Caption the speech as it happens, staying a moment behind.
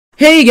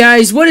Hey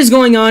guys, what is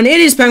going on?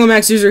 It is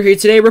PenguinMaxUser here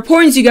today,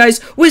 reporting to you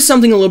guys with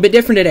something a little bit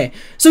different today.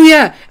 So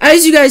yeah,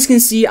 as you guys can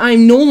see,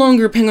 I'm no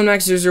longer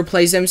PenguinMaxUser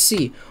Plays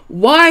MC.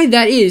 Why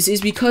that is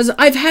because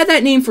I've had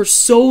that name for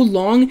so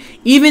long,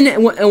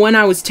 even when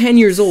I was 10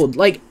 years old.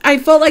 Like, I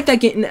felt like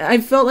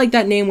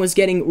that name was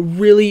getting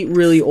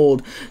really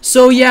old.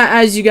 So yeah,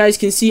 as you guys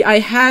can see, I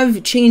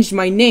have changed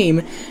my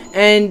name,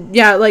 and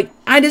yeah, like,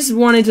 I just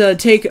wanted to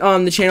take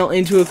the channel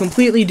into a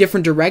completely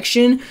different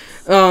direction,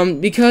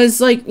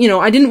 because, like, you know,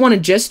 I didn't want to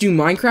just do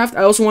Minecraft.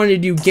 I also wanted to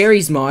do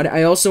Garry's Mod.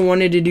 I also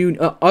wanted to do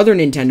other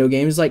Nintendo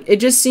games. Like, it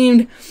just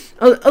seemed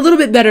a little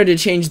bit better to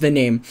change the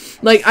name.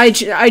 Like, I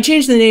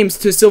changed the names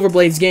to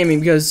Silverblades Gaming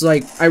because,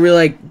 like, I really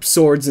like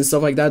swords and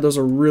stuff like that. Those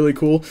are really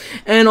cool,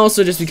 and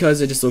also just because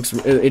it just looks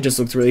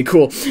really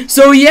cool.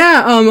 So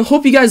yeah,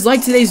 hope you guys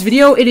like today's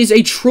video. It is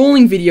a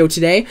trolling video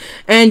today,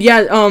 and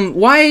yeah,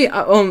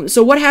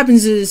 so what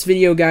happens in this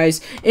video, guys,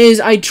 is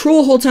I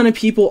troll a whole ton of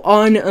people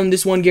on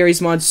this one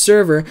Garry's Mod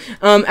server.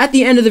 At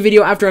the end of the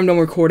video, after I'm done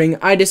recording,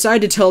 I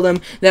decide to tell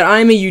them that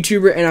I'm a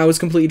YouTuber and I was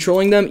completely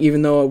trolling them,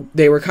 even though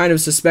they were kind of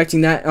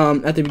suspecting that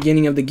at the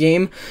beginning of the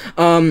game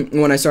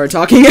when I started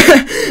talking.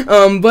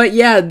 But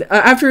yeah,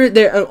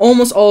 after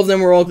almost all of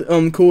them were all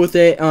cool with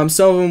it.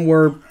 Some of them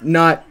were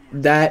not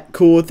that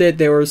cool with it.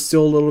 They were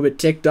still a little bit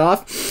ticked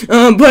off.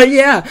 But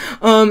yeah,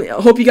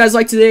 hope you guys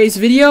like today's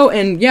video,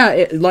 and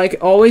yeah, like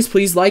always,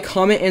 please like,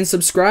 comment, and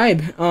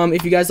subscribe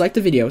if you guys like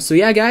the video. So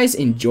yeah, guys,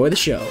 enjoy the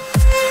show.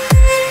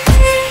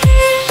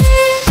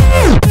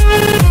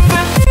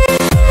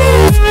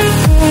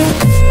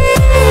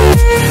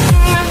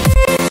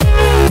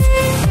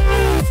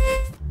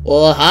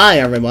 Well, hi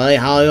everybody,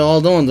 how are you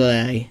all doing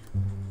today?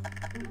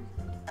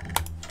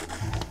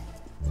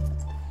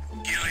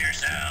 Kill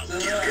yourself.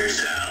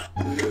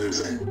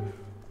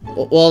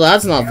 Well,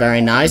 that's not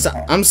very nice.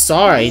 I'm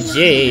sorry,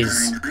 jeez.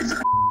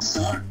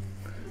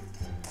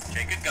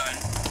 Take a gun,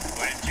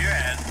 point it to your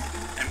head,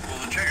 and pull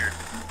the trigger.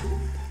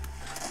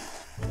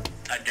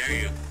 I dare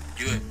you,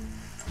 do it.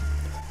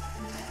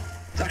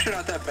 It's actually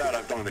not that bad,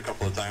 I've done it a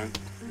couple of times.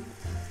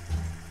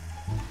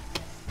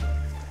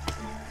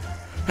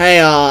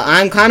 Hey,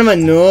 I'm kind of a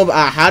noob.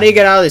 How do you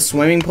get out of the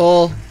swimming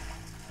pool?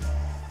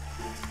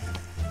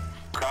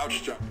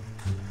 Crouch jump.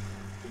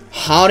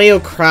 How do you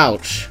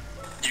crouch?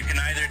 You can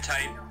either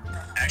type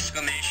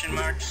exclamation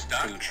mark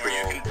stuck, or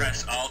you can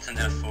press Alt and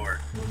F4.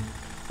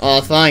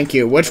 Oh, thank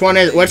you. Which one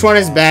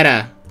is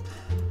better?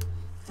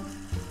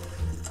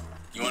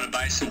 You want to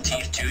buy some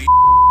teeth too?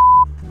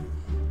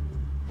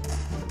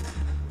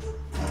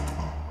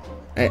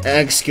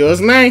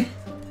 Excuse me?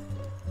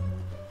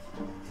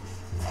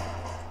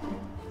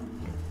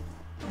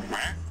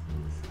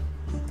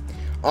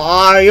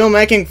 Are you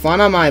making fun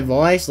of my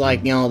voice?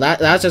 Like, you know,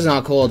 that's just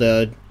not cool,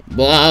 dude.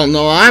 Well,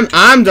 no,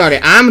 I'm dirty.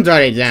 I'm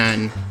dirty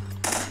then.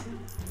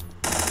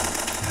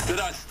 Did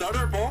I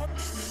stutter, boy?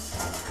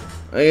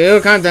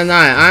 You can't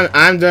deny.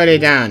 I'm dirty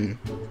Dan.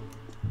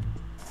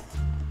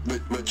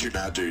 But you're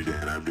not Dirty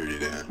Dan. I'm Dirty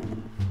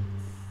Dan.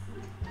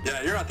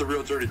 Yeah, you're not the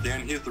real Dirty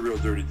Dan. He's the real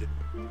Dirty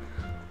Dan.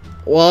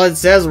 Well, it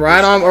says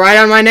right on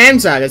my name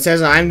tag. It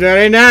says I'm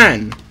Dirty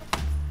Dan.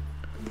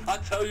 I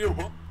tell you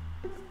what.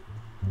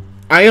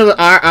 Are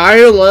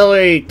you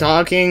literally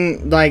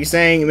talking, like,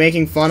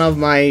 making fun of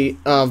my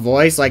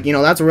voice? Like, you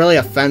know, that's really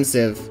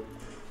offensive.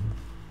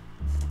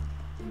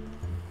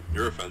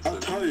 You're offensive. I'll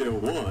tell you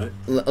what.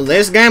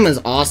 This game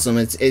is awesome.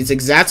 It's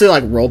exactly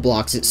like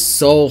Roblox. It's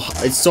so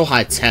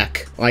high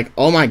tech. Like,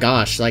 oh my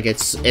gosh, like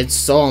it's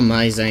so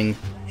amazing.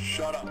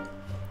 Shut up.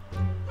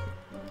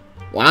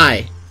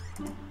 Why?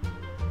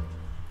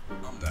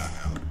 Calm down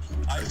now.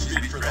 I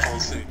speak for the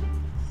whole scene.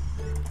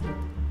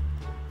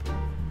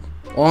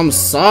 Oh, I'm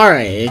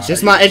sorry. It's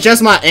just my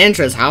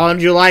interest. How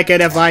would you like it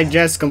if I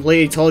just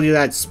completely told you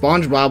that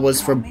SpongeBob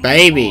was for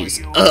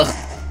babies? Ugh.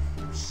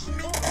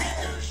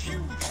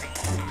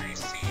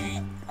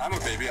 I'm a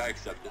baby. I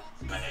accept it.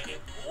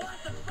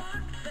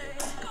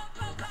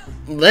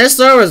 This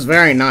server is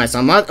very nice. I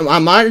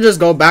might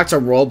just go back to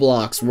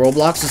Roblox.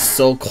 Roblox is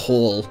so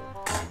cool.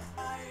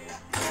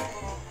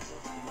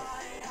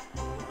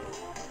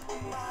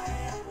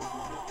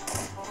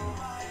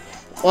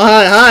 Well,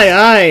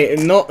 hi.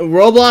 No,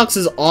 Roblox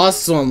is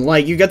awesome.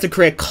 Like, you get to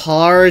create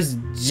cars,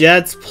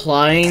 jets,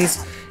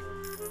 planes,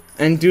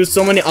 and do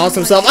so many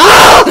awesome stuff.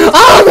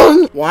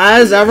 Ah!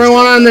 Why is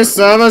everyone on this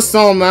server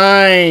so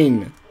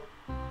mean?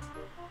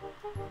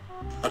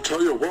 I'll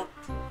tell you what.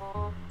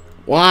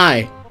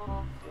 Why?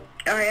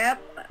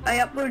 I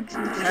upload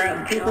some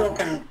people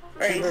can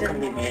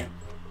be mean.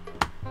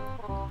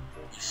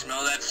 You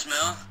smell that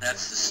smell?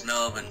 That's the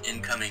smell of an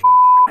incoming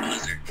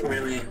blizzard.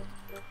 Really?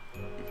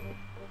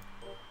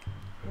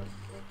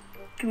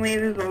 Can we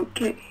revoke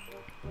kick?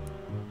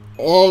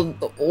 Well,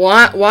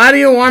 why do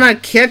you want to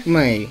kick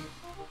me?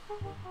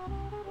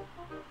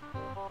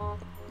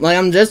 Like,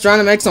 I'm just trying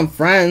to make some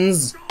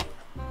friends.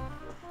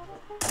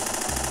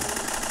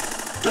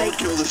 Don't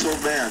kill this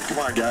old man. Come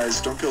on,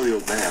 guys. Don't kill the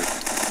old man.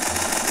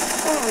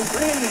 Oh,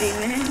 Brandy,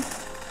 man.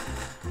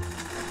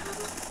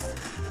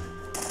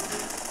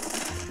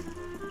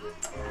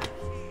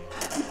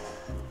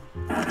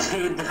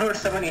 Dude, there were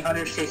so many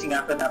hunters chasing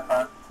after that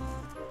pot.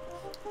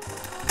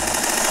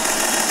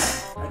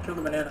 I killed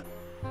a banana.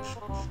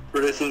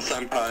 Racing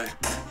senpai.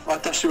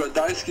 Watashi wa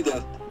daisuki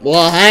desu.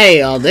 Well,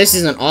 hey, this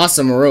is an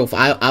awesome roof.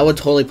 I would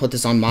totally put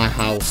this on my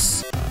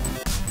house.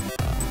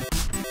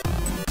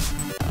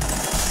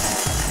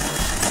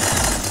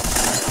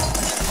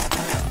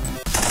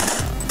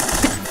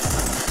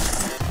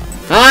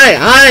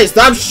 Hi,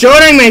 stop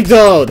shooting me,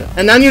 dude!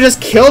 And then you just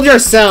killed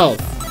yourself.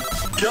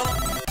 Kill.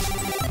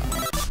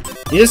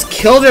 You just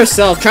killed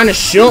yourself trying to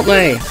shoot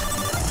me.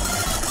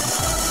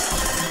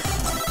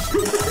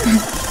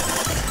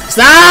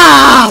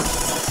 Stop!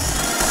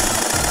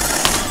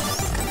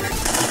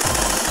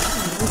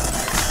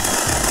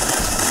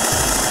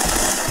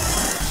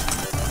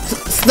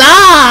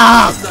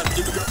 Stop!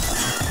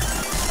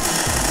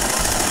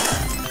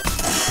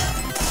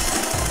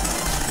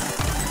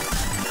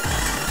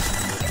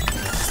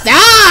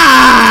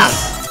 Stop!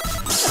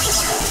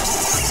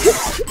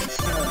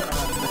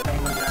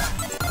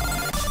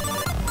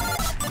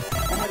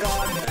 Oh my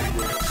god.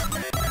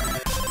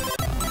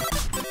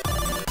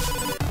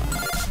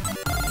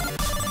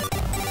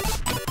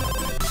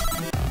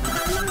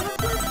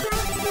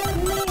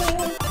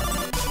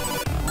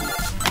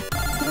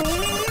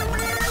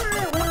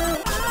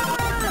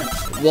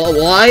 Well,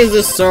 why is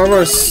this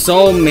server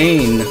so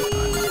mean?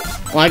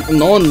 Like,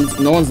 no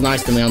one's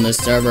nice to me on this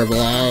server,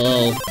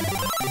 blah.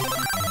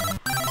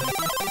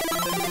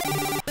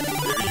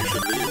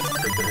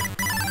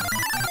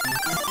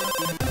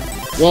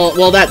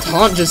 Well, that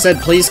taunt just said,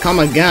 please come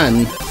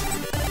again.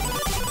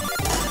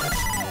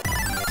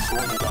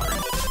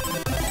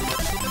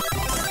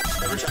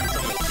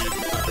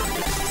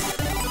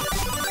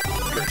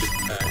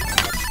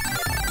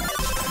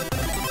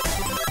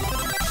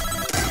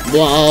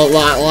 Well,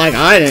 like,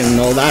 I didn't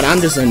know that. I'm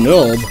just a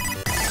noob.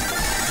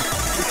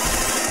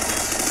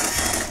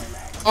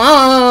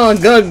 Oh,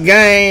 good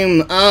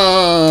game.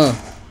 Oh,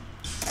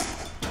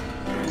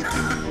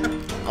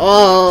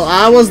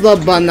 I was the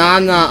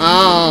banana.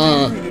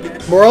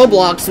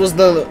 Roblox was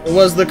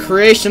the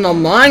creation of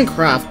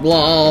Minecraft.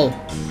 Lol.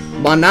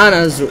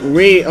 Bananas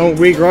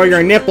regrow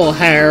your nipple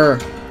hair.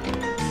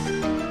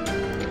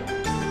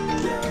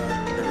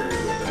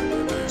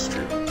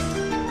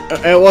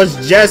 It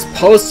was just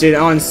posted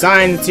on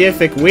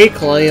Scientific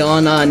Weekly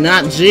on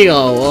Nat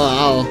Geo.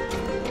 Wow.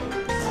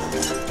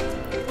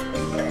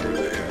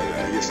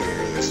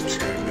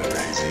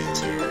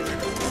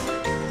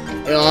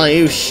 Oh,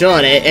 you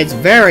should. It's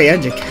very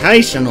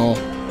educational.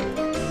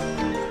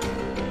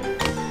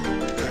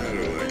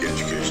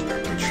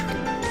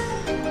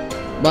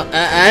 But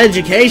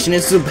education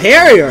is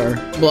superior.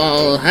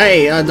 Well,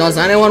 hey, does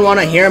anyone want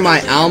to hear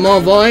my Elmo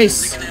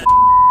voice?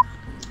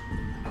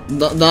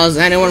 Does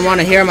anyone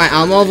want to hear my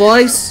Elmo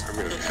voice?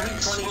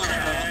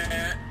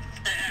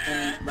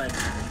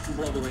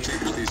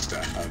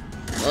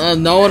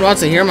 No one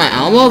wants to hear my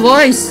Elmo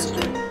voice?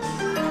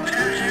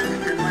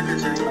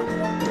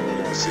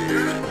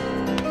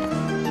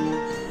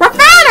 We're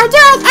fine, I'll do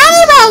it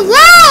anyway,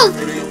 yay!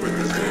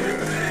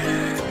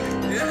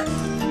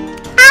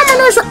 Elmo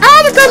knows where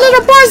all the good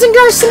little boys and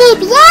girls sleep,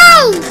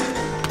 yay!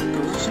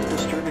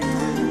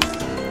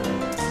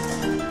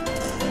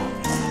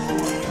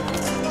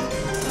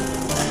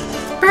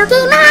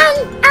 Pokemon,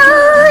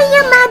 oh,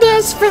 you're my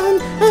best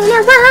friend, and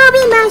your world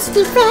we must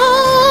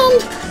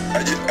defend.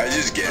 I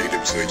just gagged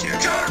him so he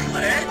can't talk.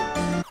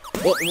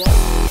 What?